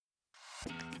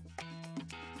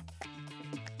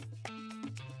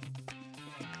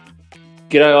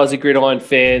G'day Aussie Gridiron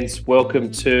fans,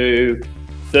 welcome to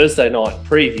Thursday night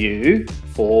preview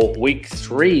for week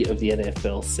 3 of the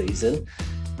NFL season.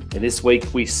 And this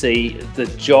week we see the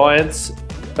Giants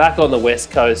back on the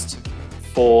West Coast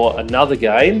for another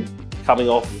game, coming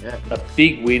off a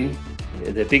big win,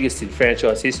 their biggest in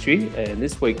franchise history. And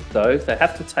this week though, they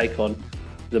have to take on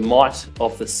the might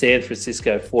of the San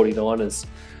Francisco 49ers.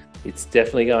 It's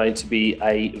definitely going to be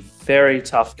a very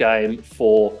tough game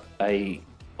for a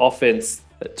offense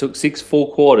that took 6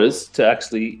 full quarters to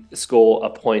actually score a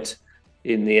point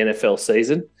in the NFL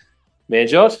season.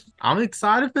 Manjot? I'm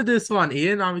excited for this one,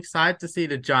 Ian. I'm excited to see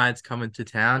the Giants come into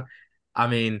town. I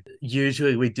mean,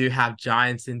 usually we do have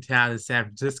Giants in town in San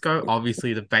Francisco.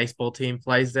 Obviously, the baseball team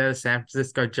plays there, the San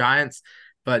Francisco Giants.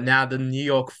 But now the New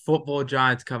York football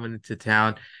Giants coming into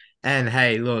town. And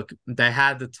hey, look, they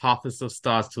had the toughest of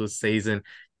starts to a season.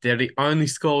 They're the only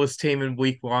scoreless team in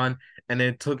week 1. And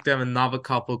it took them another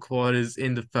couple of quarters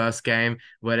in the first game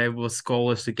where they were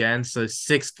scoreless again. So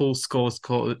 6 full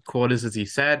scoreless quarters, as you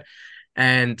said.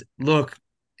 And look,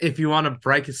 if you want to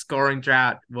break a scoring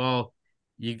drought, well,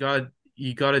 you got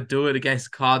to do it against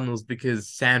the Cardinals because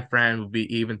San Fran will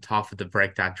be even tougher to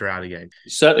break that drought again.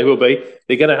 Certainly will be.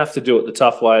 They're going to have to do it the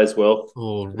tough way as well.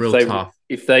 Oh, real tough.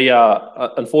 If they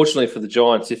are, unfortunately for the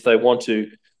Giants, if they want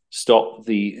to stop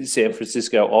the San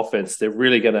Francisco offense, they're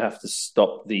really going to have to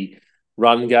stop the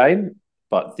run game.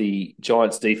 But the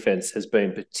Giants defense has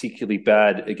been particularly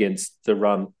bad against the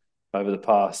run over the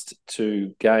past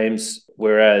 2 games,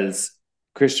 whereas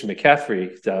Christian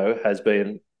McCaffrey, though, has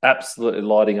been absolutely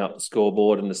lighting up the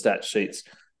scoreboard and the stat sheets,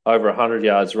 over 100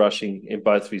 yards rushing in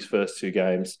both of his first 2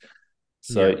 games.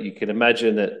 So you can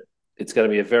imagine that it's going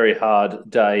to be a very hard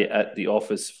day at the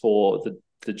office for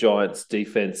the Giants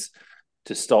defense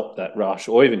to stop that rush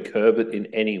or even curb it in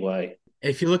any way.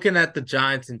 If you're looking at the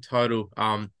Giants in total,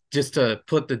 just to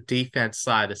put the defense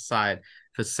side aside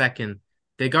for a second,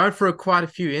 they're going through quite a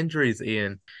few injuries,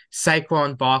 Ian.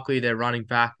 Saquon Barkley, their running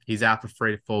back, he's out for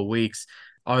 3 to 4 weeks.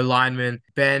 O-lineman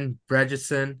Ben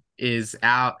Bredesen is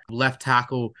out. Left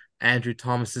tackle Andrew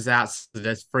Thomas is out. So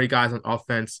there's 3 guys on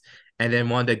offense. And then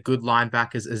one of their good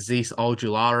linebackers, Azeez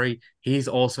Ojulari, he's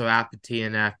also out for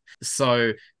TNF.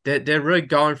 So they're really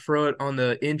going through it on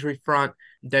the injury front.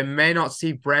 They may not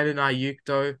see Brandon Ayuk,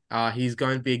 though. He's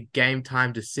going to be a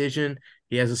game-time decision.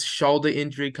 He has a shoulder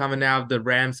injury coming out of the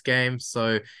Rams game.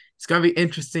 So it's going to be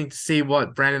interesting to see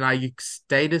what Brandon Ayuk's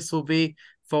status will be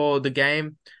for the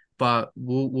game. But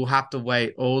we'll have to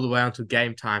wait all the way until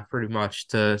game time pretty much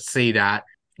to see that.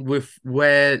 With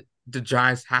where the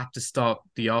Giants have to stop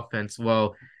the offense,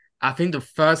 well, I think the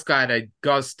first guy they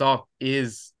got to stop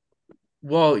is,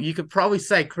 well, you could probably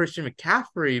say Christian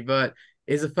McCaffrey, but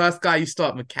is the first guy you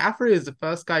stop McCaffrey or is the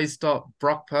first guy you stop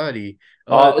Brock Purdy?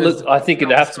 Look, I think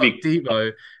it'd have to be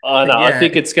Debo. No, I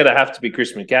think it's going to have to be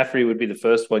Christian McCaffrey would be the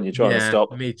first one you're trying to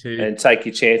stop. Me too. And take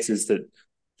your chances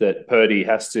that Purdy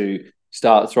has to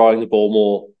start throwing the ball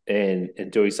more and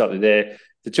doing something there.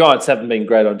 The Giants haven't been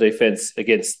great on defense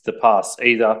against the pass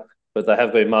either, but they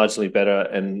have been marginally better.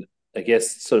 And I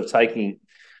guess sort of making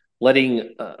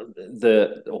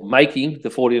the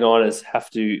 49ers have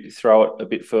to throw it a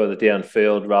bit further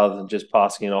downfield rather than just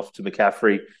passing it off to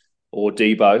McCaffrey or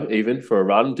Debo even for a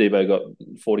run. Debo got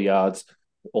 40 yards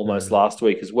almost last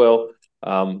week as well.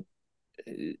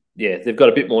 They've got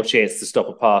a bit more chance to stop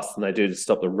a pass than they do to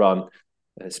stop the run,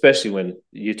 especially when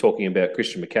you're talking about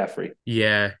Christian McCaffrey.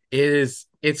 Yeah, it is.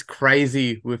 It's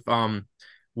crazy with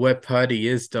where Purdy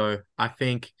is, though. I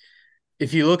think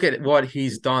if you look at what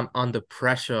he's done under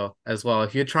pressure as well,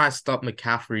 if you're trying to stop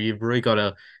McCaffrey, you've really got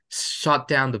to shut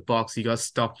down the box. You got to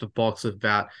stop the box with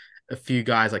about a few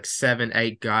guys, like 7,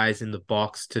 8 guys in the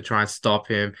box to try and stop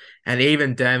him. And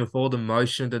even then, with all the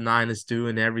motion the Niners do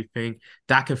and everything,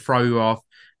 that can throw you off.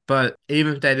 But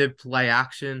even if they did play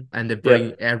action and they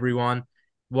bring everyone,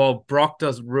 well, Brock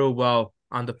does real well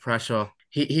under pressure.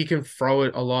 He can throw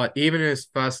it a lot. Even in his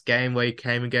first game where he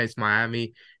came against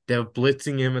Miami, they were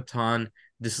blitzing him a ton.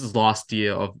 This is last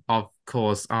year, of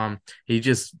course. He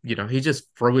just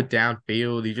threw it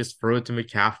downfield. He just threw it to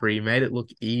McCaffrey. He made it look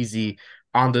easy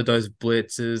under those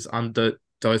blitzes, under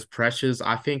those pressures.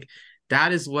 I think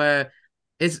that is where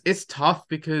it's tough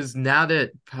because now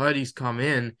that Purdy's come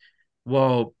in,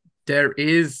 well, there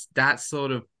is that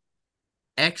sort of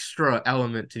extra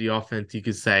element to the offense, you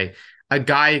could say. A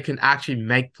guy who can actually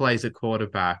make plays at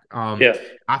quarterback. I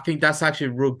think that's actually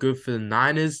real good for the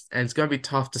Niners, and it's going to be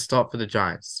tough to stop for the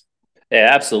Giants. Yeah,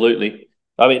 absolutely.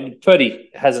 I mean, Purdy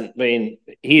has been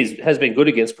good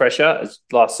against pressure, as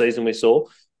last season we saw,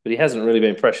 but he hasn't really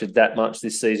been pressured that much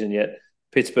this season yet.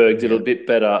 Pittsburgh did a bit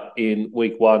better in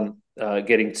week 1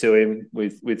 getting to him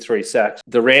with 3 sacks.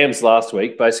 The Rams last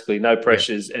week, basically no Yeah.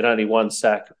 pressures and only 1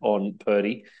 sack on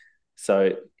Purdy.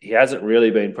 So he hasn't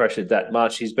really been pressured that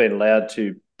much. He's been allowed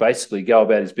to basically go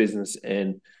about his business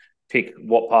and pick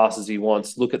what passes he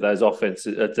wants, look at those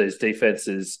offenses, at those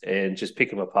defenses, and just pick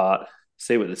them apart,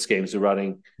 see what the schemes are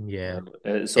running. Yeah.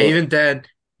 And sort of, Even then,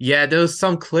 yeah, there was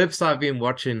some clips I've been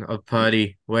watching of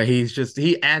Purdy where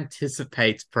he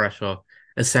anticipates pressure,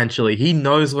 essentially. He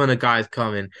knows when a guy's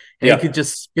coming and he could yeah,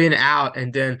 just spin out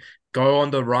and then go on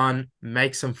the run,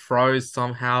 make some throws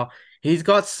somehow. He's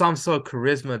got some sort of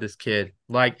charisma, this kid.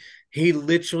 Like, he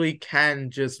literally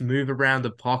can just move around the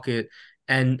pocket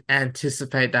and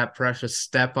anticipate that pressure,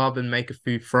 step up and make a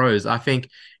few throws. I think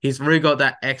he's really got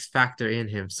that X factor in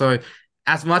him. So,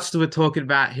 as much as we're talking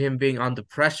about him being under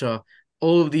pressure,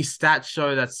 all of these stats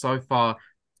show that so far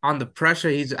under pressure,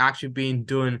 he's actually been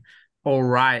doing all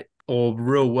right or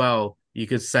real well, you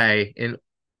could say, in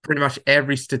pretty much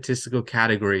every statistical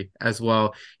category as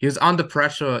well. He was under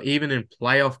pressure even in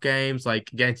playoff games, like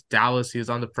against Dallas. He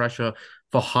was under pressure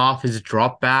for half his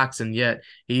dropbacks, and yet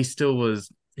he still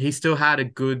had a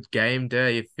good game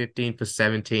there, 15 for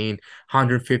 17,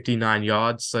 159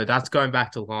 yards. So that's going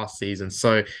back to last season.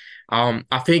 So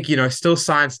I think, still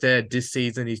signs there this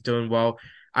season. He's doing well.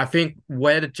 I think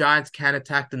where the Giants can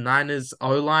attack the Niners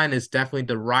O-line is definitely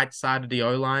the right side of the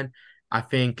O-line. I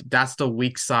think that's the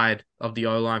weak side of the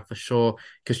O-line for sure,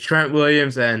 because Trent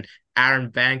Williams and Aaron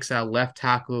Banks, our left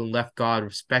tackle and left guard,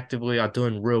 respectively, are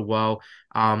doing real well.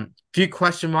 Few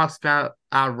question marks about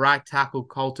our right tackle,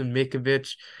 Colton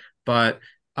Mikovic, but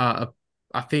I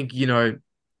think,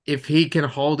 if he can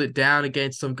hold it down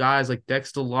against some guys like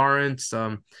Dexter Lawrence,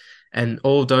 and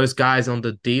all those guys on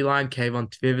the D line,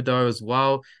 Kayvon Thibodeau as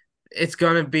well, it's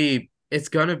gonna be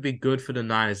good for the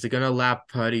Niners. They're gonna allow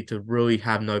Purdy to really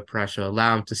have no pressure,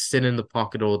 allow him to sit in the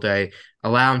pocket all day,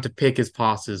 allow him to pick his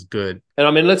passes good. and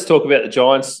I mean, let's talk about the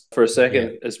Giants for a Yeah,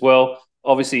 second as well.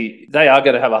 Obviously, they are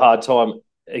going to have a hard time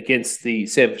against the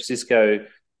San Francisco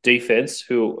defense,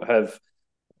 who have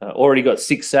already got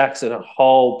 6 sacks and a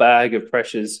whole bag of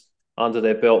pressures under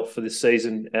their belt for this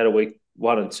season out of week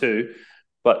 1 and 2.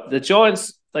 But the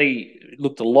Giants, they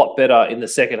looked a lot better in the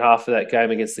second half of that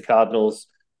game against the Cardinals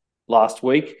last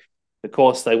week. Of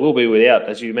course, they will be without,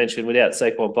 as you mentioned, without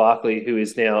Saquon Barkley, who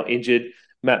is now injured.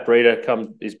 Matt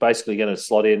Breida is basically going to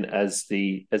slot in as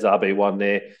RB1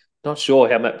 there. Not sure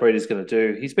how Matt Breida is going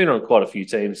to do. He's been on quite a few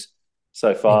teams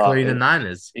so far, including the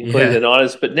Niners. including the Yeah.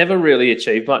 Niners, but never really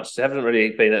achieved much. Haven't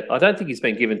really been. I don't think he's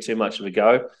been given too much of a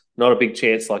go. Not a big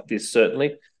chance like this,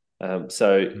 certainly.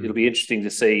 So it'll be Mm. interesting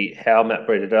to see how Matt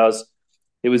Breida does.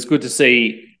 It was good to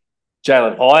see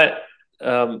Jalen Hyatt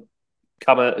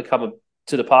come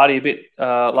to the party a bit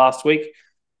last week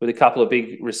with a couple of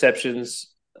big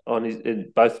receptions on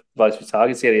in both his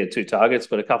targets. He only had 2 targets,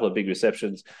 but a couple of big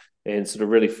receptions and sort of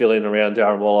really fill in around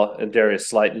Darren Waller and Darius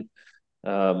Slayton.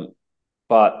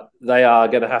 But they are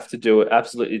going to have to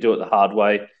absolutely do it the hard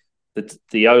way.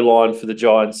 The O-line for the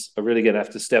Giants are really going to have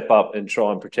to step up and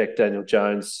try and protect Daniel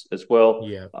Jones as well.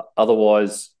 Yeah.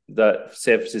 Otherwise, that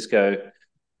San Francisco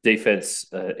defense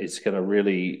is going to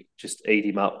really just eat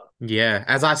him up. Yeah.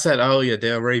 As I said earlier,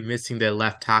 they're already missing their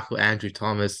left tackle, Andrew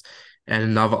Thomas, and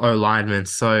another O lineman.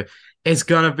 So it's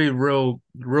gonna be real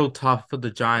tough for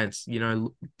the Giants,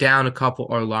 down a couple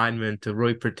O linemen to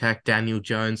really protect Daniel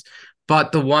Jones.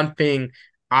 But the one thing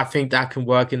I think that can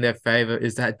work in their favor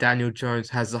is that Daniel Jones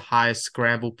has the highest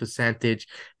scramble percentage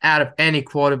out of any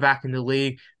quarterback in the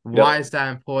league. Why Yep. is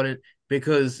that important?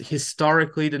 Because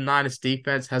historically, the Niners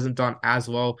defense hasn't done as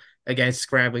well against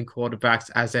scrambling quarterbacks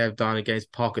as they have done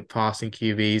against pocket passing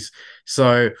QBs.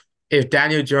 So if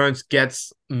Daniel Jones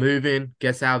gets moving,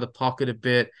 gets out of the pocket a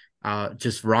bit,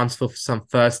 just runs for some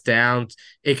first downs,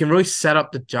 it can really set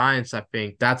up the Giants. I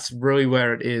think that's really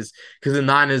where it is, because the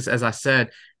Niners, as I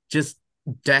said, just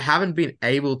they haven't been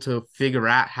able to figure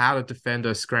out how to defend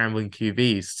those scrambling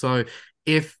QBs. So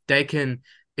if they can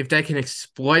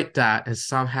exploit that and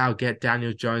somehow get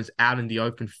Daniel Jones out in the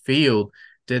open field,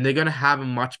 then they're going to have a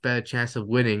much better chance of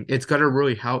winning. It's going to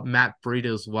really help Matt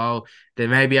Breida as well. They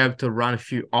may be able to run a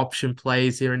few option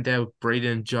plays here and there with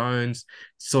Breida and Jones.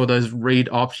 So those read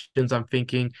options, I'm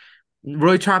thinking,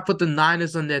 really trying to put the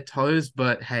Niners on their toes.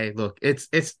 But hey, look,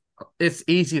 it's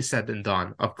easier said than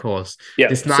done, of course. Yeah,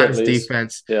 This Niners certainly is.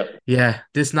 defense, Yeah. yeah,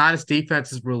 this Niners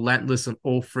defense is relentless on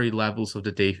all 3 levels of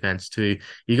the defense too.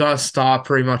 You got to star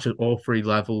pretty much at all 3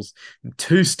 levels,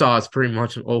 2 stars pretty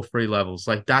much at all 3 levels.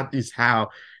 Like that is how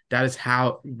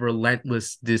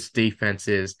relentless this defense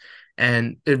is,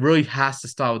 and it really has to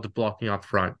start with the blocking up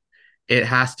front. It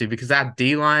has to, because that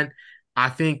D line, I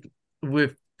think,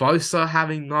 with Bosa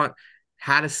having not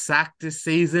had a sack this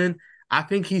season. I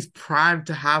think he's primed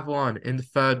to have one in the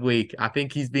third week. I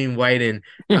think he's been waiting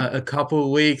a couple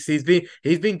of weeks. He's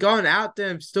been going out there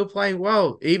and still playing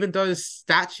well, even though the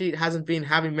stat sheet hasn't been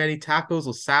having many tackles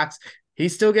or sacks.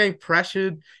 He's still getting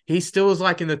pressured. He still is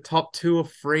like in the top 2 or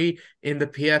 3 in the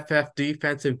PFF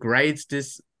defensive grades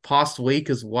this past week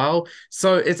as well.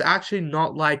 So it's actually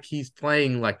not like he's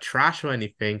playing like trash or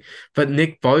anything, but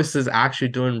Nick Bosa's actually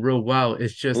doing real well.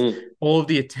 It's just all of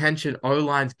the attention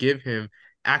O-lines give him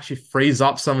actually frees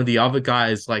up some of the other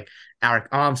guys like Eric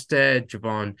Armstead,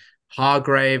 Javon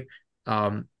Hargrave,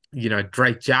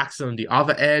 Drake Jackson on the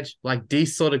other edge. Like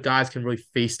these sort of guys can really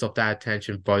feast off that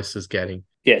attention Bosa's getting.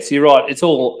 Yes, you're right. It's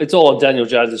all on Daniel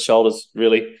Jones' shoulders,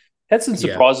 really. Had some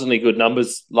surprisingly good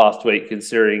numbers last week,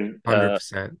 considering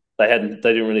 100%. They didn't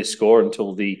really score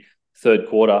until the third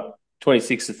quarter.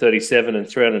 26 to 37 and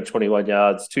 321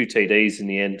 yards, 2 TDs in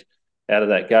the end out of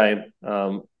that game.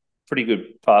 Pretty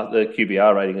good part the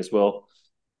QBR rating as well.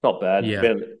 Not bad. Yeah.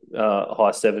 Around,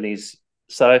 high 70s.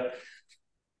 So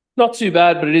not too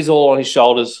bad, but it is all on his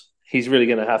shoulders. He's really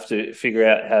going to have to figure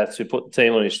out how to put the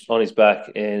team on his back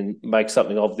and make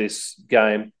something of this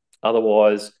game.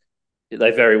 Otherwise,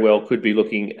 they very well could be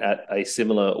looking at a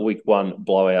similar week 1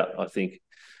 blowout, I think.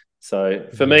 So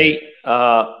for me,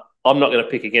 I'm not going to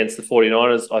pick against the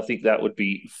 49ers. I think that would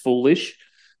be foolish.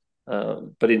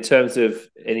 But in terms of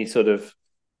any sort of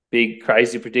big,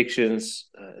 crazy predictions,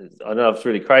 I know it's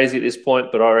really crazy at this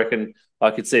point, but I reckon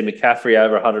I could see McCaffrey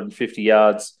over 150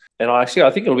 yards. And I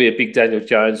think it'll be a big Daniel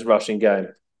Jones rushing game.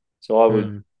 So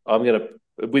I'm going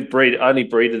to, with only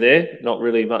Breeder there, not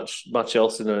really much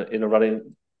else in the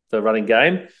running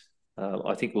game.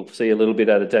 I think we'll see a little bit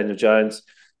out of Daniel Jones.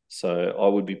 So I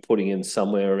would be putting him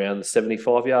somewhere around the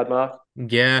 75-yard mark.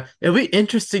 Yeah, it'll be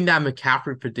interesting, that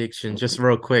McCaffrey prediction, just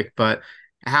real quick, but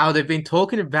how they've been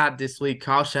talking about this week,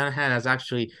 Kyle Shanahan has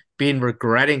actually been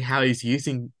regretting how he's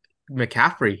using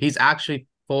McCaffrey. He's actually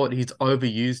thought he's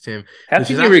overused him. How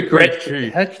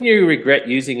can you regret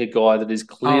using a guy that is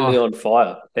clearly on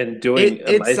fire and doing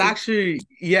amazing? It's actually,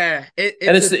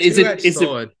 it's a two-edged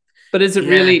sword. But is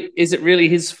it really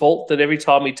his fault that every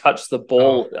time he touched the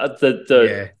ball,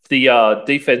 the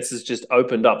defense has just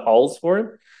opened up holes for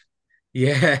him?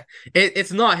 Yeah,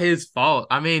 it's not his fault.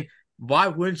 I mean, why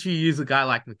wouldn't you use a guy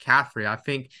like McCaffrey? I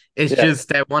think it's just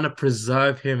they want to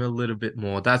preserve him a little bit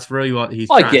more. That's really what he's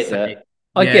trying to say.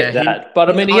 I get that. But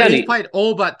I mean, he played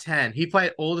all but 10. He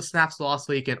played all the snaps last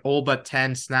week and all but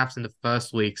 10 snaps in the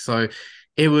first week. So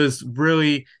it was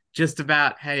really just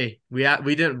about, hey, we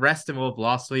didn't rest him all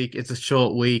last week. It's a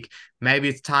short week. Maybe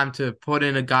it's time to put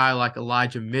in a guy like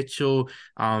Elijah Mitchell,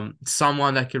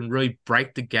 someone that can really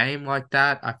break the game like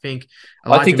that. I think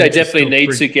they definitely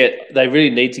need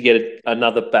to get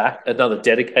another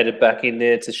dedicated back in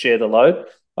there to share the load.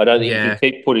 I don't think you can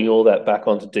keep putting all that back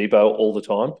onto Debo all the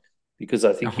time, because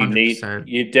I think 100%.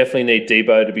 you definitely need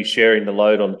Debo to be sharing the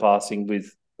load on passing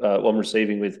with on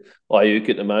receiving with Ayuk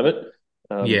at the moment.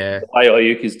 The way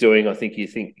Ayuk is doing, I think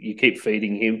you keep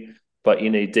feeding him, but you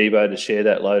need Debo to share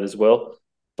that load as well.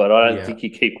 But I don't think you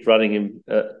keep running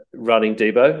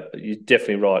Debo. You're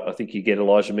definitely right. I think you get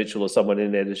Elijah Mitchell or someone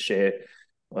in there to share,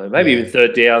 maybe even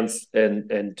third downs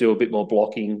and do a bit more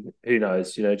blocking. Who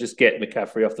knows? Just get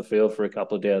McCaffrey off the field for a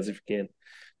couple of downs if you can.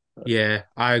 Yeah,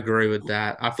 I agree with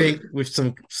that. I think with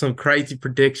some crazy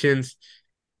predictions,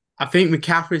 I think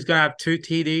McCaffrey's going to have 2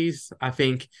 TDs. I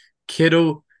think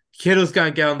Kittle's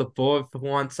going to get on the board for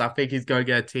once. I think he's going to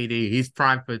get a TD. He's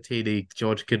primed for a TD,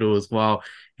 George Kittle as well.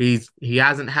 He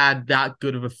hasn't had that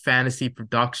good of a fantasy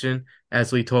production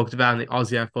as we talked about in the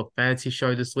Aussie NFL Fantasy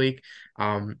Show this week.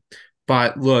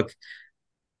 But look,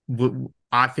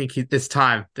 I think it's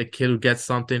time that Kittle gets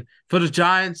something. For the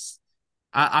Giants,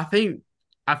 I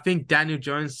think Daniel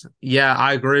Jones,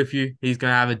 I agree with you. He's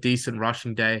going to have a decent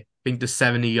rushing day. I think the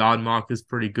 70-yard mark is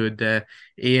pretty good there.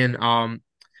 Ian, I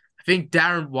think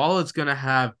Darren Waller's going to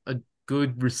have a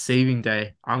good receiving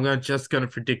day. I'm just going to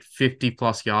predict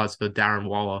 50-plus yards for Darren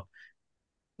Waller.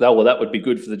 That would be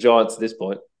good for the Giants at this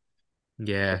point.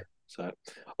 Yeah. So,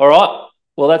 all right.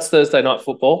 Well, that's Thursday Night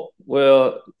Football.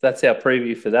 Well, that's our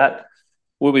preview for that.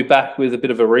 We'll be back with a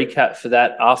bit of a recap for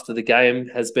that after the game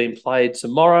has been played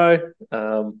tomorrow.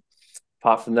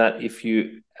 Apart from that, if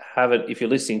you're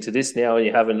listening to this now and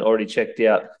you haven't already checked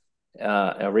out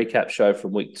our recap show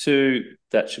from week 2,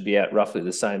 that should be out roughly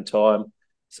the same time.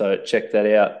 So check that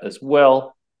out as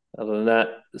well. Other than that,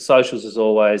 the socials as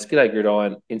always, Gday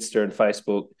Gridiron, Insta and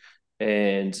Facebook,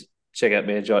 and check out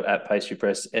Manjot at Pastry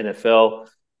Press NFL.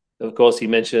 Of course, he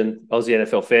mentioned Aussie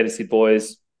NFL Fantasy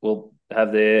Boys will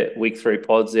have their week 3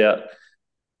 pods out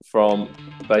from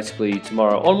basically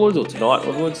tomorrow onwards or tonight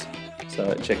onwards.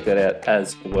 So check that out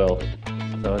as well.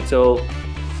 So until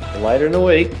later in the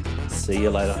week, see you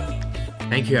later.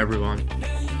 Thank you, everyone.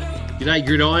 Gday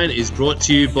Gridiron is brought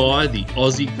to you by the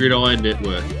Aussie Gridiron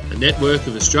Network, a network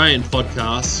of Australian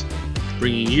podcasts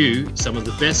bringing you some of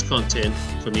the best content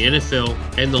from the NFL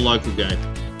and the local game.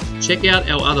 Check out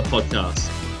our other podcasts,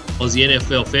 Aussie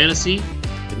NFL Fantasy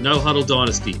and No Huddle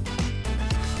Dynasty,